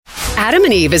Adam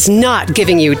and Eve is not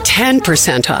giving you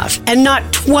 10% off and not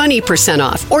 20%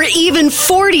 off or even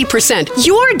 40%.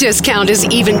 Your discount is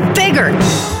even bigger.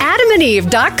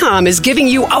 AdamandEve.com is giving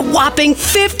you a whopping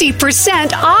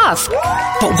 50% off.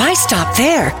 But why stop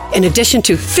there? In addition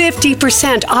to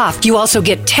 50% off, you also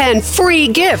get 10 free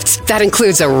gifts. That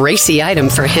includes a racy item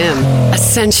for him, a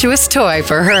sensuous toy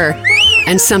for her,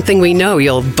 and something we know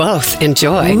you'll both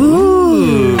enjoy.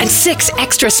 Ooh. And 6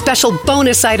 extra special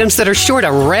bonus items that are sure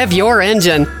to rev your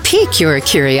engine, pique your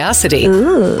curiosity,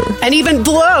 and even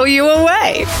blow you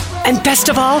away. And best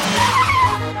of all,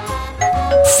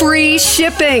 free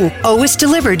shipping, always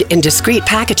delivered in discreet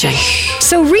packaging.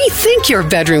 So rethink your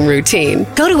bedroom routine.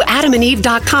 Go to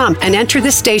adamandeve.com and enter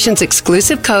the station's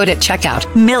exclusive code at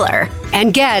checkout, Miller,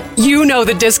 and get, you know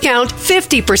the discount,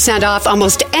 50% off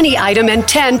almost any item and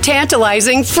 10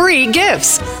 tantalizing free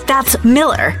gifts. That's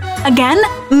Miller. Again,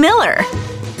 Miller.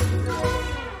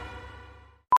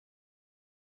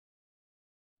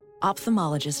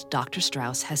 Ophthalmologist Dr.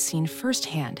 Strauss has seen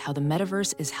firsthand how the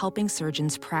metaverse is helping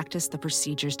surgeons practice the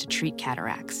procedures to treat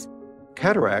cataracts.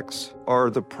 Cataracts are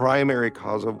the primary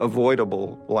cause of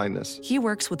avoidable blindness. He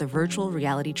works with a virtual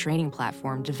reality training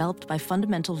platform developed by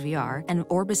Fundamental VR and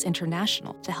Orbis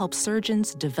International to help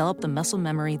surgeons develop the muscle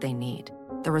memory they need.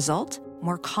 The result?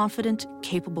 More confident,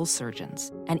 capable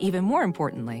surgeons. And even more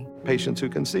importantly, patients who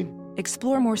can see.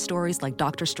 Explore more stories like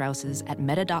Dr. Strauss's at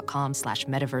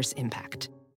meta.com/metaverseimpact.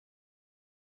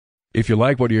 If you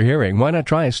like what you're hearing, why not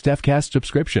try a StephCast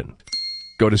subscription?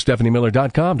 Go to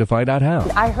StephanieMiller.com to find out how.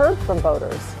 I heard from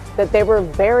voters that they were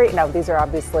these are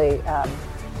obviously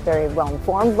very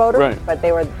well-informed voters, right, but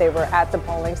they were at the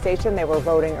polling station, they were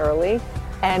voting early,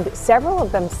 and several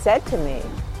of them said to me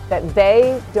that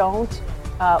they don't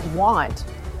want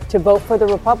to vote for the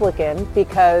Republican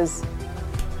because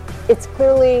it's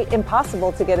clearly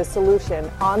impossible to get a solution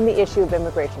on the issue of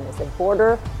immigration. They said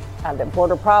the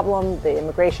border problem, the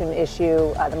immigration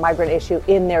issue, the migrant issue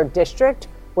in their district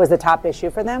was the top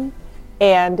issue for them.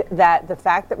 And that the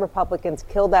fact that Republicans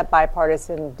killed that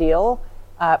bipartisan deal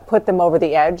put them over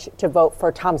the edge to vote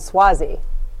for Tom Suozzi.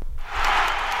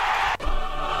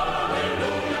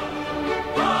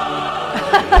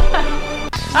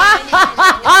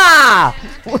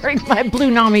 Wearing my Blue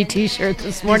Nami t-shirt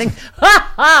this morning.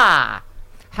 How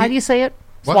do you say it?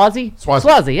 Suozzi?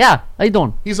 Suozzi, yeah. How you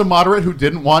doing? He's a moderate who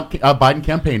didn't want Biden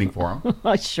campaigning for him.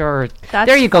 Sure.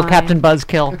 There you go, Captain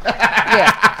Buzzkill.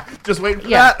 Yeah. Just waiting for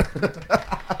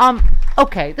that.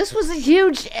 Okay, this was a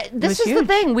huge... This is the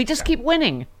thing. We just keep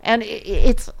winning. And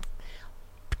it's...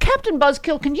 Captain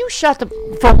Buzzkill, can you shut up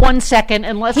for 1 second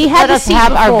and let us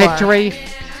have our victory?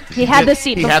 He had the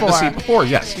seat before. He had the seat before,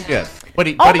 yes, he did. But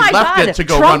he left it to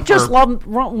go Trump run for... Trump just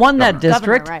won that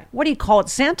district. Right. What do you call it?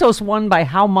 Santos won by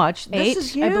how much? 8, this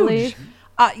is huge. I believe.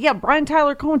 Brian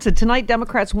Tyler Cohen said tonight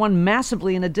Democrats won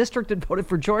massively in a district that voted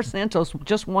for George Santos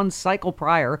just one cycle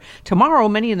prior. Tomorrow,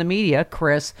 many in the media,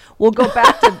 Chris, will go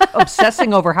back to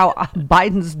obsessing over how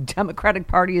Biden's Democratic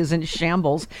Party is in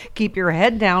shambles. Keep your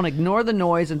head down, ignore the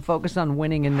noise, and focus on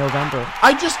winning in November.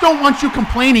 I just don't want you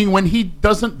complaining when he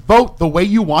doesn't vote the way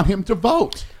you want him to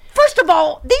vote. First of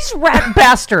all, these rat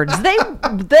bastards, they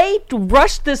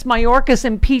rushed this Mayorkas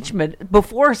impeachment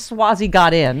before Suozzi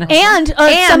got in. And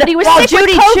somebody was sick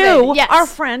Judy with COVID. Chu, Yes. our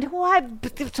friend, who I've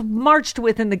marched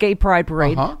with in the Gay Pride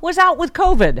Parade, was out with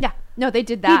COVID. Yeah. No, they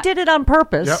did that. He did it on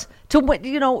purpose to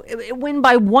win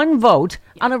by one vote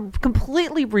on a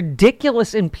completely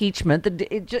ridiculous impeachment.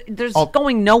 There's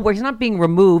going nowhere. He's not being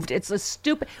removed. It's a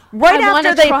stupid. Right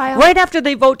after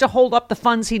they vote to hold up the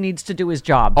funds he needs to do his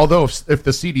job. Although if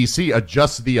the CDC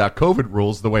adjusts the COVID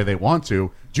rules the way they want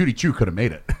to, Judy Chu could have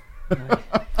made it.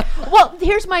 Well,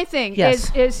 here's my thing.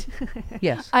 Yes.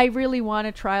 Yes. I really want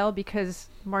a trial because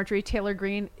Marjorie Taylor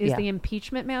Greene is the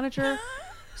impeachment manager.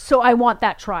 So I want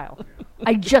that trial.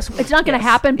 It's not going to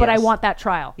happen, but I want that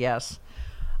trial. Yes.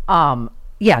 Dino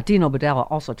Badella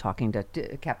also talking to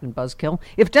Captain Buzzkill.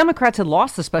 If Democrats had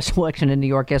lost the special election in New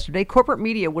York yesterday, corporate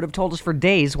media would have told us for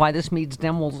days why this means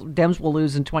Dems will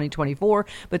lose in 2024.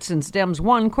 But since Dems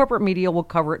won, corporate media will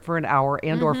cover it for an hour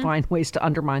and or find ways to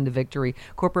undermine the victory.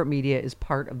 Corporate media is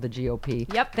part of the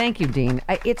GOP. Yep. Thank you, Dean.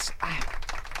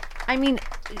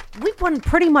 We've won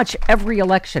pretty much every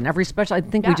election, every special. I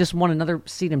think we just won another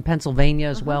seat in Pennsylvania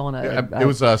as well. It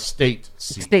was a state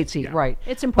seat. State seat, right.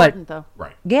 It's important, though.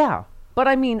 Right. Yeah. But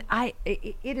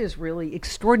it is really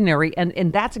extraordinary.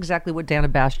 And that's exactly what Dana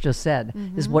Bash just said,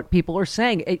 is what people are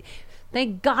saying.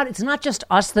 Thank God it's not just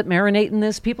us that marinate in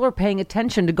this. People are paying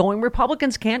attention to going,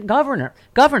 Republicans can't govern.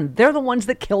 They're the ones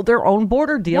that killed their own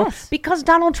border deal because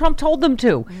Donald Trump told them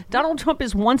to. Donald Trump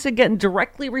is once again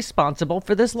directly responsible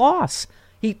for this loss.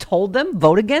 He told them,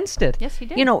 vote against it. Yes, he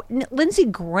did. You know, Lindsey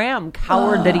Graham,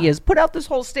 coward that he is, put out this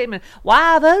whole statement.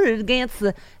 Why I voted against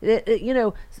the,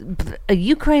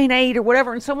 Ukraine aid or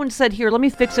whatever. And someone said, here, let me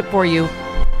fix it for you.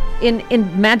 In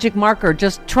magic marker,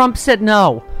 just Trump said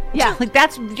no. Yeah. Like,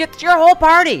 that's your whole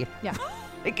party. Yeah.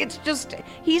 Like, it's just,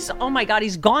 oh my God,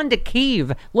 he's gone to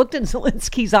Kyiv, looked in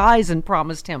Zelensky's eyes and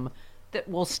promised him that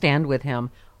we'll stand with him.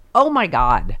 Oh my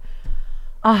God.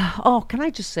 Can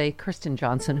I just say, Kristen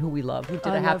Johnson, who we love, who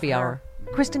did a happy hour.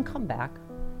 Kristen, come back.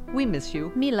 We miss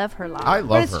you. Me love her lot. I love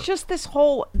But her. it's just this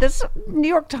New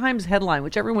York Times headline,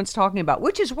 which everyone's talking about.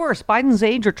 Which is worse, Biden's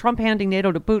age or Trump handing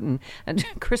NATO to Putin? And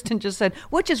Kristen just said,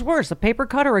 which is worse, a paper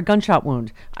cut or a gunshot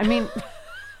wound? I mean...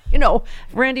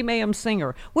 Randy Mayhem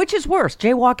singer. Which is worse,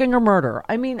 jaywalking or murder?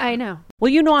 I mean, I know.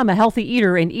 Well, I'm a healthy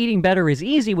eater, and eating better is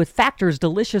easy with Factor's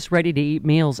delicious, ready-to-eat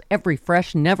meals. Every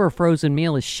fresh, never-frozen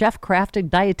meal is chef-crafted,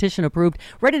 dietitian-approved,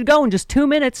 ready to go in just 2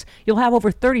 minutes. You'll have over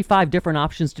 35 different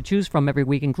options to choose from every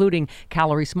week, including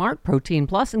Calorie Smart, Protein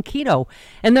Plus, and Keto.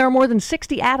 And there are more than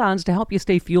 60 add-ons to help you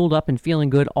stay fueled up and feeling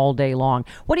good all day long.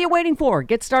 What are you waiting for?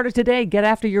 Get started today. Get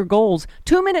after your goals.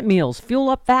 2-minute meals. Fuel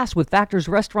up fast with Factor's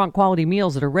restaurant-quality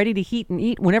meals that are ready to heat and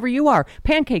eat whenever you are.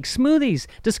 Pancakes, smoothies.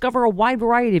 Discover a wide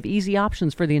variety of easy options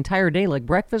for the entire day, like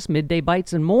breakfast, midday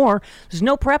bites, and more. There's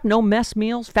no prep, no mess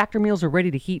meals. Factor meals are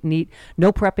ready to heat and eat.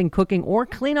 No prepping, cooking, or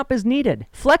cleanup is needed.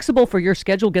 Flexible for your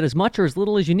schedule. Get as much or as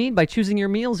little as you need by choosing your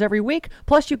meals every week.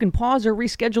 Plus, you can pause or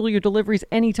reschedule your deliveries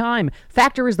anytime.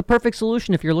 Factor is the perfect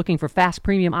solution if you're looking for fast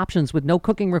premium options with no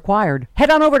cooking required. Head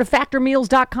on over to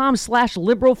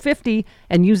factormeals.com/liberal50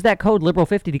 and use that code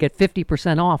liberal50 to get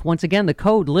 50% off. Once again, the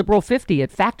code liberal50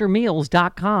 at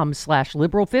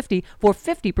factormeals.com/liberal50 for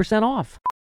 50% off.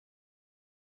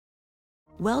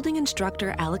 Welding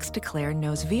instructor Alex DeClaire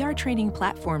knows VR training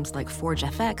platforms like Forge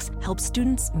FX help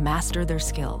students master their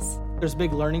skills. There's a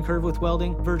big learning curve with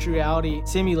welding. Virtual reality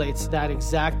simulates that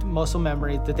exact muscle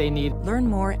memory that they need. Learn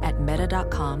more at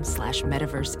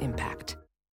meta.com/metaverseimpact.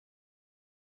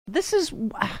 This is...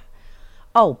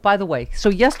 Oh, by the way, so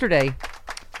yesterday...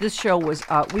 This show was,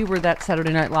 we were that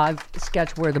Saturday Night Live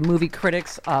sketch where the movie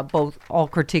critics all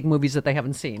critique movies that they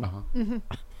haven't seen. Uh-huh. Mm-hmm.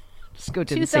 Scoot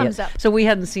didn't 2 see thumbs it. up. So we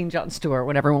hadn't seen Jon Stewart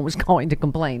when everyone was going to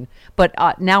complain. But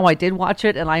now I did watch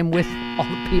it, and I'm with all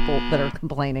the people that are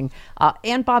complaining.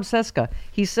 And Bob Cesca,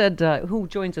 he said, who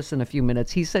joins us in a few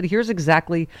minutes, he said, here's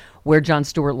exactly where Jon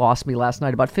Stewart lost me last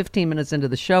night. About 15 minutes into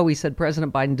the show, he said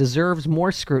President Biden deserves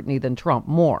more scrutiny than Trump,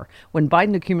 more. When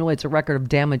Biden accumulates a record of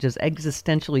damage as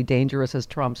existentially dangerous as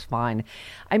Trump's, fine.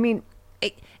 I mean...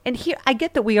 And here, I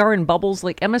get that we are in bubbles.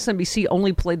 Like, MSNBC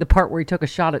only played the part where he took a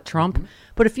shot at Trump. Mm-hmm.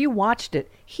 But if you watched it,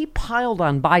 he piled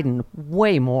on Biden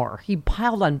way more. He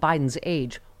piled on Biden's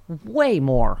age way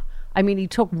more. I mean, he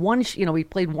took he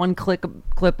played one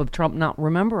clip of Trump not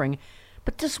remembering,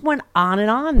 but just went on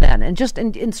and on then. And just,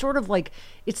 and sort of like,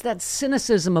 it's that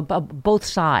cynicism about both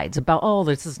sides, about,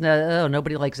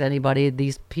 nobody likes anybody,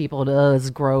 these people,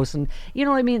 it's gross. And you know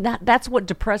what I mean? That's what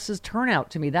depresses turnout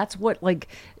to me. That's what, like,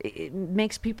 it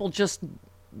makes people just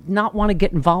not want to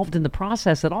get involved in the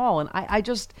process at all. And I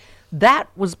just, that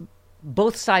was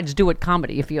both sides do it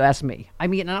comedy, if you ask me. I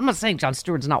mean, and I'm not saying Jon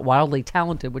Stewart's not wildly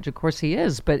talented, which of course he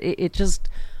is, but it just...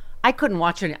 I couldn't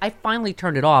watch it. I finally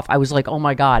turned it off. I was like, oh,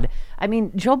 my God. I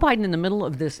mean, Joe Biden in the middle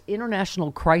of this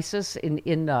international crisis in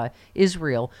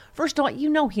Israel. First of all, he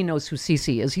knows who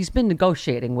Sisi is. He's been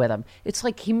negotiating with him. It's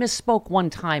like he misspoke one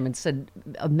time and said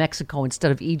Mexico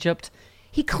instead of Egypt.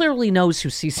 He clearly knows who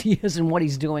Sisi is and what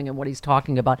he's doing and what he's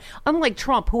talking about. Unlike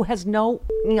Trump, who has no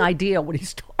idea what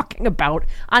he's talking about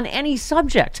on any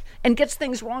subject and gets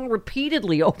things wrong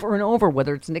repeatedly over and over,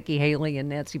 whether it's Nikki Haley and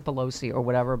Nancy Pelosi or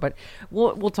whatever. But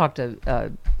we'll talk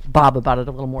to Bob about it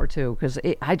a little more, too, because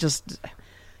I guess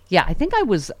I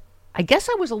was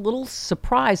a little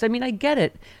surprised. I mean, I get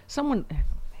it.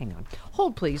 Hang on.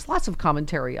 Hold, please. Lots of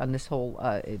commentary on this whole...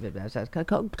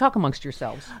 talk amongst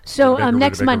yourselves. So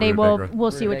next Monday,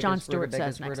 we'll see what Jon Stewart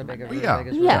says next Monday.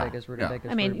 Yeah.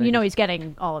 I mean, he's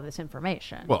getting all of this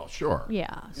information. Well, sure.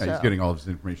 Yeah. He's getting all of this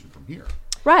information from here.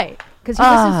 Right. Because he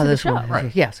listens to the show.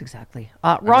 Right. Yes, exactly.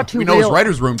 Raw 2 We know his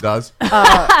writer's room does.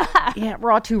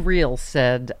 Raw 2 Real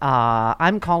said,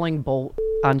 I'm calling bull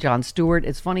on Jon Stewart.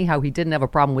 It's funny how he didn't have a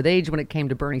problem with age when it came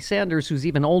to Bernie Sanders, who's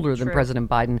even older than President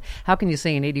Biden. How can you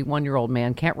say an 81-year-old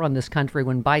man can't run this country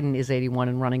when Biden is 81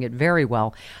 and running it very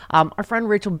well? Our friend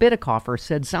Rachel Bidikofer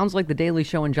said, sounds like The Daily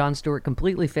Show and Jon Stewart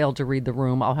completely failed to read the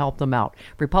room. I'll help them out.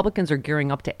 Republicans are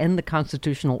gearing up to end the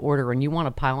constitutional order, and you want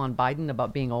to pile on Biden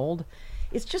about being old?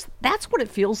 It's just, that's what it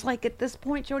feels like at this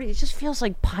point, Jody. It just feels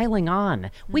like piling on.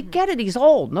 Mm-hmm. We get it. He's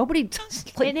old. Nobody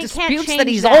disputes that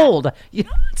he's old.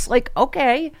 It's like,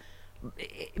 okay,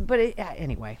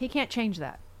 Anyway. He can't change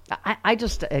that. I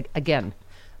just, again,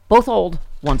 both old,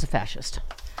 one's a fascist.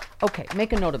 Okay,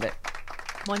 make a note of it.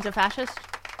 One's a fascist?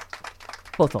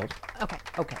 Both old.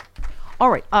 Okay. All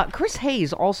right. Chris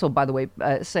Hayes also, by the way,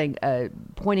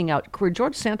 pointing out,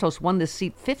 George Santos won this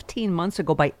seat 15 months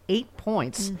ago by 8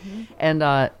 points. Mm-hmm. And,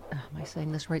 am I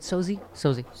saying this right? Sozi?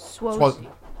 Swazi.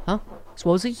 Huh?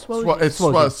 Swazi? Swazi.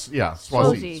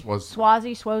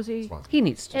 He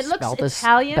needs to It looks spell this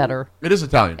Italian. better. It is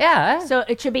Italian. Yeah. So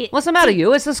it should be... What's the matter,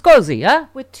 you? It's a Scosi, huh?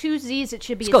 With 2 Z's, it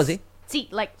should be... Scosi. Z,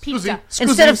 like pizza.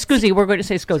 Instead of Scusi, we're going to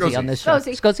say Scosi on this show.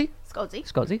 Scosi.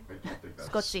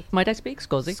 Scosi. Might I speak?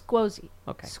 Scosi? Squozi.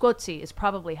 Okay. Squozi is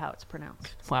probably how it's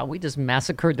pronounced. Wow, we just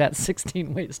massacred that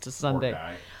 16 ways to Sunday.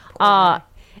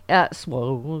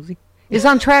 Swazi is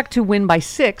on track to win by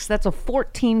 6. That's a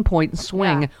 14-point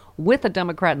swing with a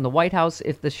Democrat in the White House.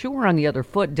 If the shoe were on the other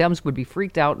foot, Dems would be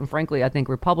freaked out. And frankly, I think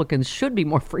Republicans should be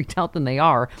more freaked out than they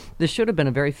are. This should have been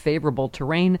a very favorable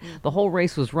terrain. The whole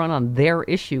race was run on their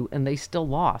issue, and they still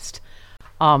lost.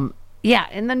 And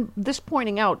then this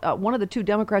pointing out, one of the 2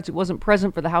 Democrats who wasn't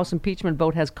present for the House impeachment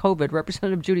vote has COVID.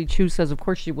 Representative Judy Chu says, of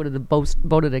course, she would have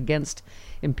voted against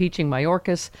impeaching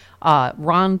Mayorkas.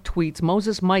 Ron tweets,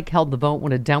 Moses Mike held the vote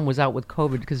when a Dem was out with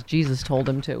COVID because Jesus told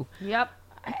him to. Yep.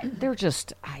 They're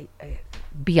just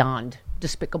beyond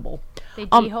despicable. They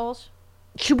D-holes?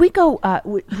 Should we go,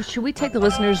 should we take the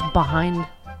listeners behind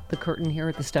the curtain here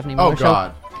at the Stephanie Miller Show? Oh,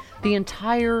 God. The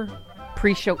entire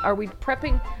pre-show. Are we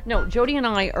prepping? No, Jody and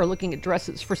I are looking at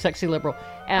dresses for Sexy Liberal.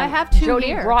 And I have 2 Jody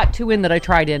here. brought 2 in that I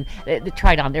tried on.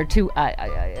 They're too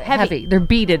heavy. They're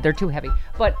beaded. They're too heavy.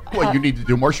 But well, you need to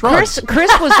do more shrugs.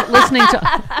 Chris was listening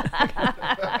to...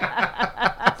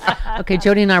 Okay,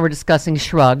 Jody and I were discussing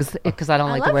shrugs because I don't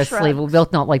like to wear sleeveless. We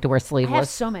both don't like to wear sleeveless. I have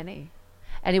so many.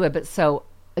 Anyway, but so...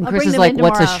 And I'll Chris bring is them like, in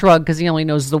what's a tomorrow." shrug? Because he only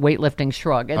knows the weightlifting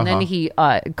shrug. And then he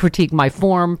critiqued my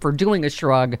form for doing a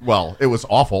shrug. Well, it was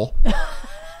awful.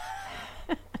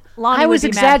 I was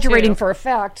exaggerating for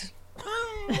effect.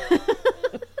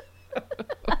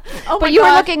 But you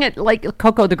were looking at like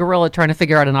Coco the gorilla trying to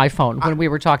figure out an iPhone when we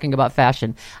were talking about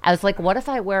fashion. I was like, what if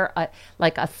I wear a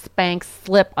Spanx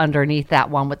slip underneath that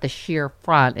one with the sheer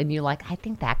front? And you're like, I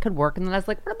think that could work. And then I was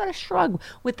like, what about a shrug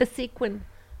with the sequin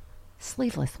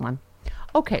sleeveless one?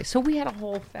 Okay, so we had a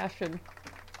whole fashion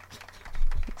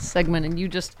segment, and you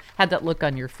just had that look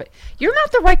on your face. You're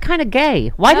not the right kind of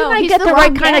gay. Why didn't I get the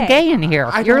right kind of gay in here?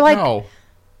 I don't know.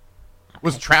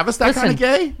 Was Travis that kind of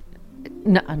gay?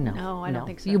 No, I don't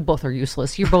think so. You both are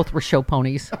useless. You both were show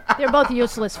ponies. They're both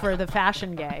useless for the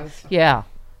fashion gays. Yeah.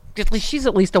 She's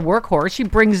at least a workhorse. She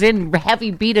brings in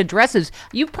heavy beaded dresses.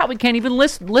 You probably can't even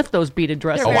lift those beaded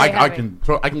dresses. Oh, I can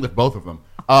lift both of them.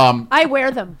 I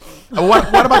wear them.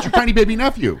 What about your tiny baby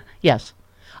nephew? Yes.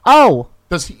 Oh.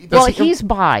 He's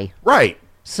bi. Right.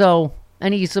 So,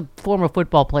 and he's a former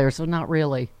football player, so not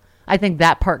really. I think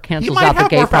that part cancels out the gay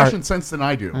part. He might have more fashion sense than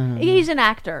I do. He's an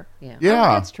actor. Yeah. Oh,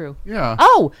 that's true. Yeah.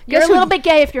 Oh, you're a little bit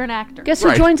gay if you're an actor. Guess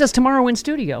who joins us tomorrow in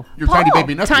studio? Your tiny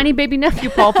baby nephew. Tiny baby nephew,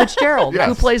 Paul Fitzgerald, Yes.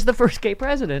 who plays the first gay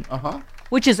president.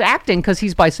 Which is acting because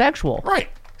he's bisexual. Right.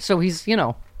 So he's,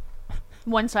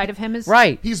 One side of him is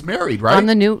right. He's married, right? On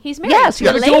the new. He's married. Yes, To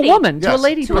a to a lady. woman, to a Yes,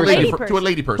 lady to a person. lady person. To a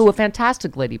lady person. Who a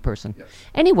fantastic lady person. Yes.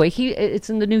 Anyway, it's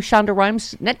in the new Shonda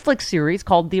Rhimes Netflix series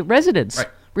called The Residents, Right.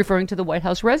 referring to the White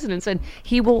House residents, and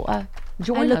he will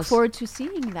join us. I look forward to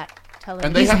seeing that television.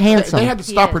 And they had to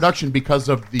stop production because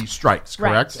of the strikes,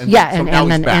 correct? Right. And And now he's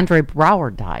then back. Andre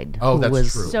Brower died. Oh, who that's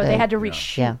was, true. So they had to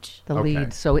reshoot. the Okay.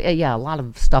 lead. So a lot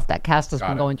of stuff that cast has Got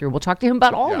been it. going through. We'll talk to him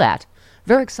about all Yeah. that.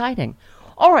 Very exciting.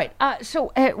 All right.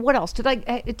 So what else did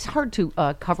I? It's hard to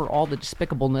cover all the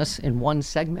despicableness in one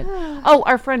segment. Oh,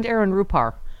 our friend Aaron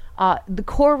Rupar. The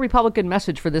core Republican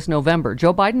message for this November: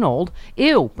 Joe Biden old.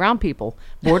 Ew, brown people.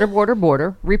 Border, border,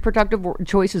 border. Reproductive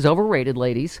choice is overrated,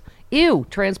 ladies. Ew,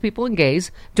 trans people and gays.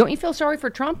 Don't you feel sorry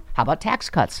for Trump? How about tax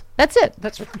cuts? That's it.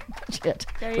 That's pretty much it.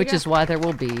 Which is why there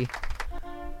will be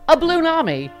a Blue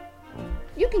Nami.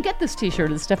 You can get this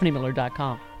T-shirt at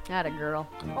StephanieMiller.com. Not a girl.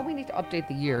 Oh, we need to update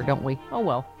the year, don't we? Oh,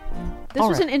 well. This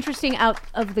was an interesting out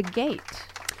of the gate.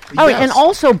 Oh, and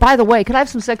also, by the way, could I have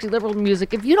some Sexy Liberal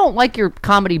music? If you don't like your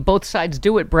comedy, Both Sides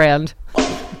Do It brand,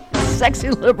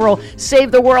 Sexy Liberal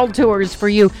Save the World tours for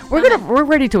you. We're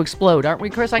ready to explode, aren't we,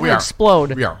 Chris? We are.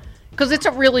 Explode. We are. Because it's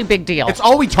a really big deal. It's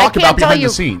all we talk about behind the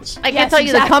scenes. I can't tell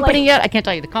you the company yet. I can't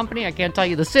tell you the company. I can't tell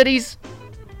you the cities.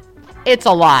 It's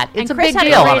a lot. It's a Chris big had a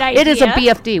deal. great It is a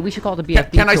idea. BFD. We should call it the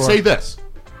BFD Can I tour. say this?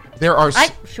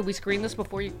 Should we screen this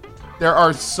before you? There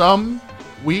are some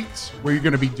weeks where you're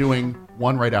going to be doing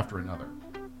one right after another.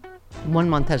 1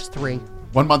 month has 3.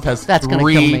 1 month has That's gonna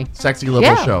kill me. 3 sexy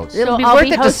liberal shows. It'll be I'll worth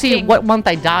be it to see hosting. what month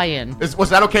I die in. Was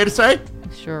that okay to say?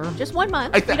 Sure. Just 1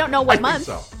 month. I We don't know what month.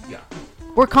 Think so. Yeah.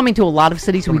 We're coming to a lot of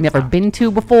cities we've never been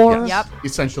to before. Yes.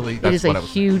 Essentially, It that's is what a I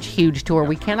was huge, huge tour.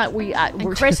 We cannot.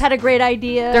 And Chris had a great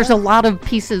idea. There's a lot of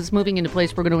pieces moving into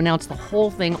place. We're going to announce the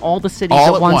whole thing, all the cities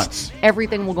All at at once. once.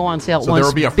 Everything will go on sale at So once. there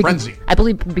will be a frenzy. I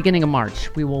believe beginning of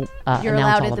March we will You're announce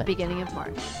allowed all at of the it. beginning of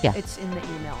March. Yeah. It's in the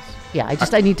emails. Yeah,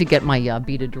 I need to get my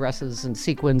beaded dresses and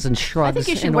sequins and shrugs. I think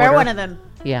you should in wear order. one of them.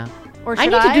 Yeah. Or I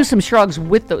should need to do some shrugs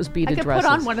with those I beaded could dresses.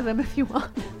 put on one of them if you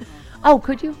want. Oh,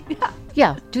 could you? Yeah.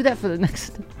 Yeah, do that for the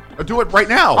next. Do it right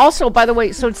now. Also, by the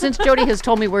way, so since Jody has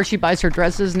told me where she buys her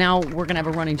dresses, now we're going to have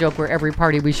a running joke where every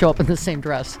party we show up in the same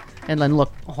dress and then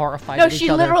look horrified No, at each she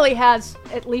other. literally has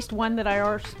at least one that I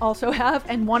also have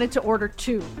and wanted to order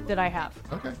 2 that I have.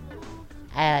 Okay.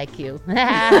 I like you. We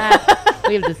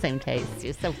have the same taste.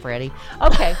 You're so pretty.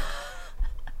 Okay.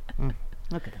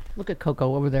 Look at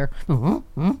Coco over there.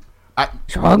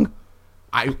 Shrug.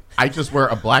 I just wear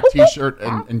a black T-shirt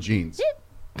and jeans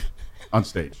on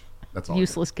stage. That's all.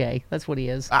 Useless gay. That's what he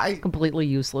is. Completely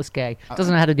useless gay.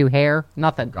 Doesn't know how to do hair.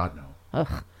 Nothing. God no.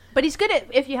 Ugh. But he's good at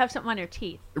if you have something on your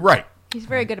teeth. Right. He's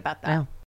very good about that. Yeah.